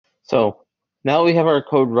So now we have our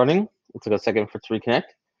code running. It took a second for it to reconnect.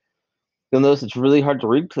 You'll notice it's really hard to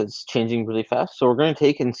read because it's changing really fast. So we're going to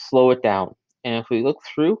take and slow it down. And if we look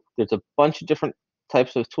through, there's a bunch of different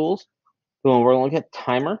types of tools. So we're going to look at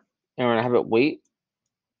timer, and we're going to have it wait.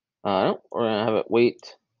 No, we're going to have it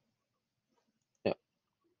wait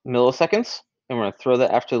milliseconds, and we're going to throw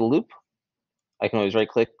that after the loop. I can always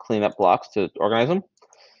right-click, clean up blocks to organize them.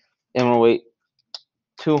 And we're going to wait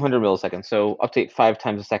 200 milliseconds. So update 5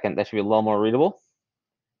 times a second. That should be a little more readable.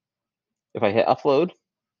 If I hit upload,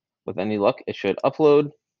 with any luck, it should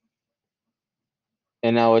upload.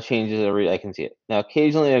 And now it changes I can see it. Now,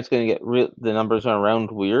 occasionally it's going to get the numbers are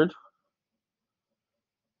around weird.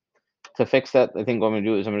 To fix that, I think what I'm going to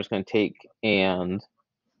do is I'm just going to take and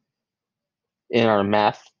in our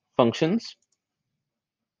math functions,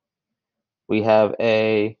 we have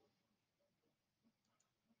a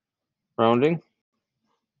rounding.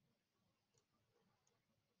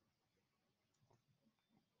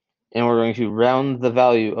 And we're going to round the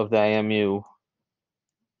value of the IMU.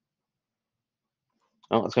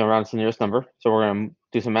 Oh, it's going to round to the nearest number. So we're going to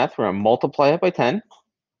do some math. We're going to multiply it by 10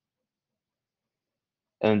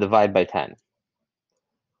 and then divide by 10.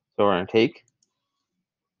 So we're going to take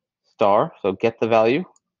star, so get the value,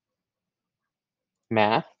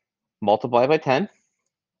 math, multiply by 10,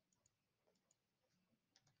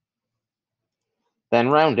 then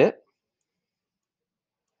round it,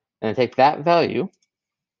 and take that value,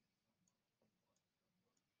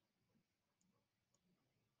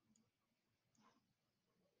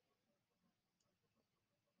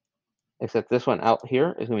 except this one out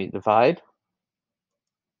here is going to be divide.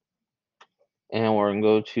 And we're going to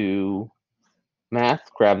go to math,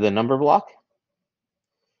 grab the number block,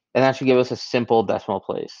 and that should give us a simple decimal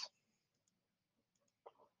place.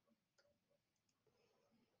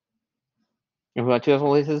 If we want 2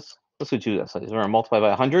 decimal places, let's do 2 decimal places. We're going to multiply by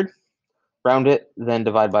 100, round it, then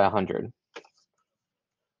divide by 100.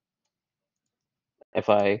 If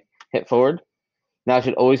I hit forward, now I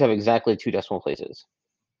should always have exactly 2 decimal places.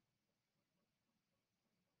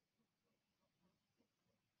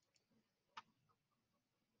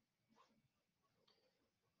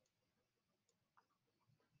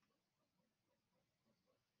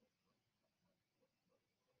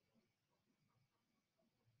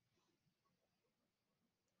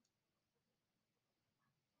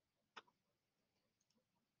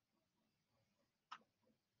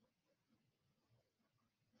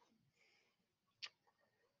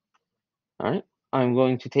 All right, I'm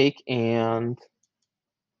going to take and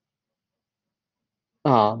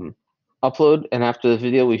upload, and after the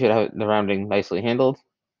video, we should have the rounding nicely handled.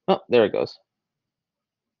 Oh, there it goes.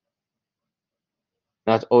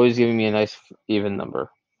 Now it's always giving me a nice even number.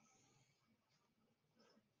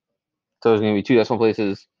 So it's going to be 2 decimal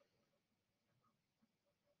places.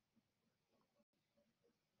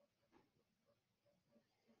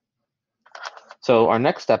 So our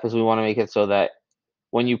next step is we want to make it so that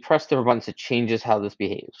when you press different buttons, it changes how this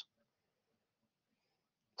behaves.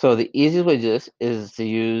 So the easiest way to do this is to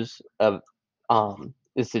use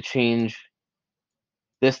is to change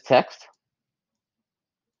this text.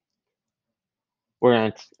 We're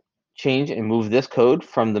going to change and move this code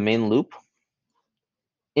from the main loop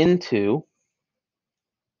into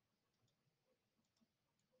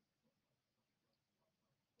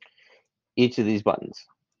each of these buttons.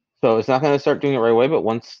 So it's not going to start doing it right away, but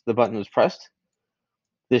once the button is pressed,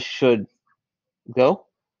 this should go.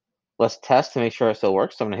 Let's test to make sure it still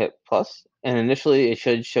works. So I'm going to hit plus, and initially it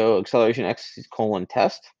should show acceleration x colon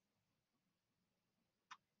test.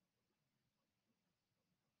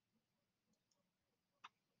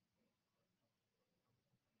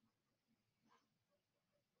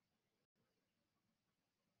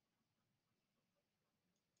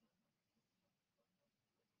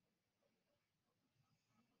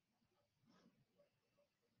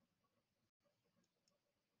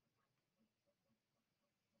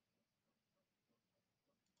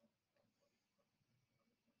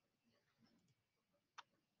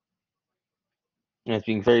 And it's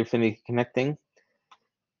being very finicky connecting.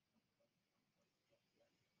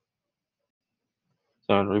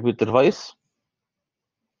 So I'm going to reboot the device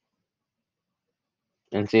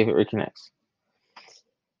and see if it reconnects.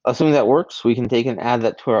 Assuming that works, we can take and add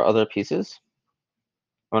that to our other pieces.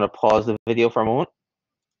 I'm going to pause the video for a moment.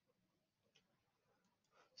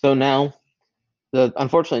 So now,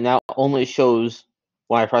 unfortunately, now only shows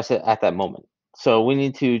when I press it at that moment. So we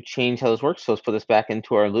need to change how this works. So let's put this back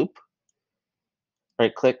into our loop.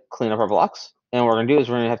 Right click, clean up our blocks. And what we're going to do is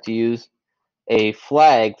we're going to have to use a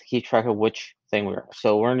flag to keep track of which thing we're.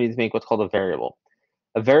 So we're going to need to make what's called a variable.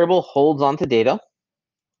 A variable holds onto data.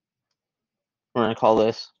 We're going to call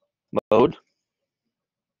this mode.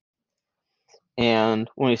 And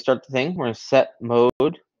when we start the thing, we're going to set mode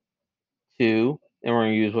to, and we're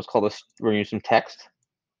going to use what's called we're going to use some text.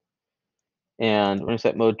 And we're going to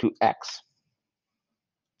set mode to X.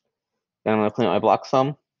 And I'm going to clean up my block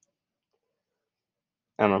some.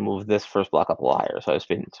 And I'm going to move this first block up a little higher so I have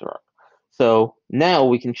space to work. So now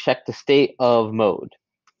we can check the state of mode.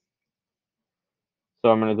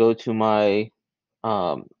 So I'm going to go to my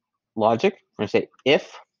logic. I'm going to say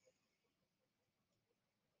if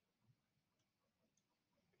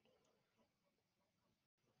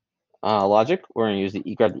logic. We're going to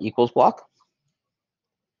use grab the equals block.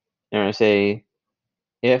 And we're going to say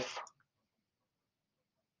if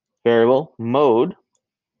variable mode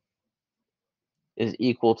is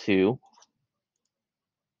equal to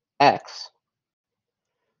X,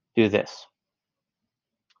 do this.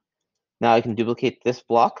 Now I can duplicate this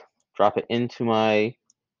block, drop it into my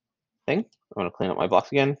thing. I'm going to clean up my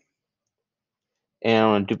blocks again. And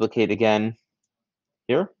I'm going to duplicate again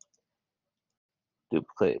here.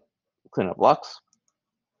 Duplicate, clean up blocks.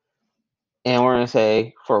 And we're going to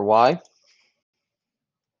say for Y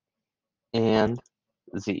and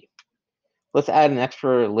Z. Let's add an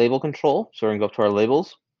extra label control. So we're going to go up to our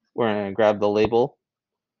labels. We're going to grab the label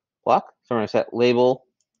block. So we're going to set label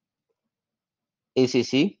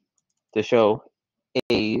ACC to show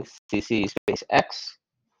ACC space X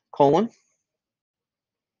colon.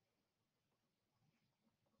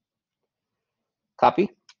 Copy.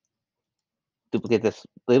 Duplicate this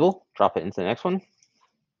label. Drop it into the next one.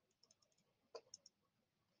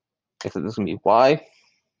 Except this is going to be Y.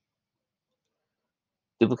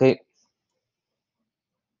 Duplicate.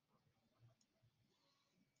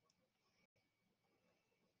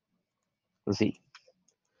 Z.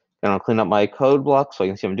 And I'll clean up my code block so I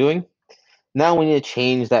can see what I'm doing. Now we need to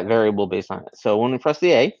change that variable based on it. So when we press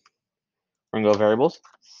the A, we're going to go variables,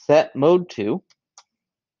 set mode to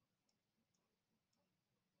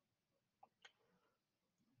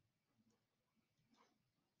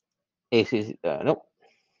ACC, nope,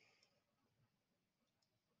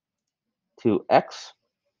 to X.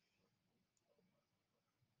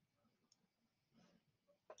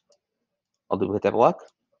 I'll duplicate that block.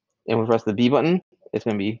 And we press the B button, it's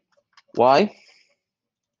going to be Y.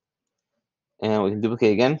 And we can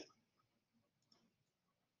duplicate again.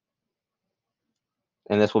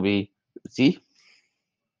 And this will be Z.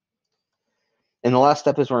 And the last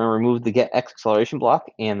step is we're going to remove the get X acceleration block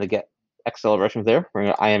and the get X acceleration there. We're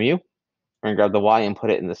going to IMU. We're going to grab the Y and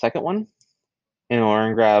put it in the second one. And we're going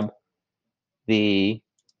to grab the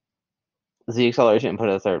Z acceleration and put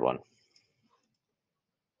it in the third one.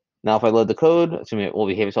 Now if I load the code, assuming it will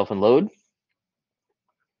behave itself and load,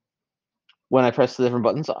 when I press the different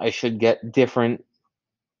buttons, I should get different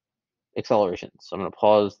accelerations. So I'm going to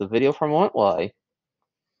pause the video for a moment while I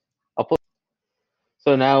upload.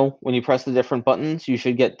 So now when you press the different buttons, you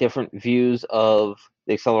should get different views of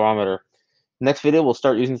the accelerometer. Next video, we'll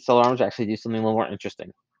start using the accelerometer to actually do something a little more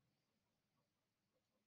interesting.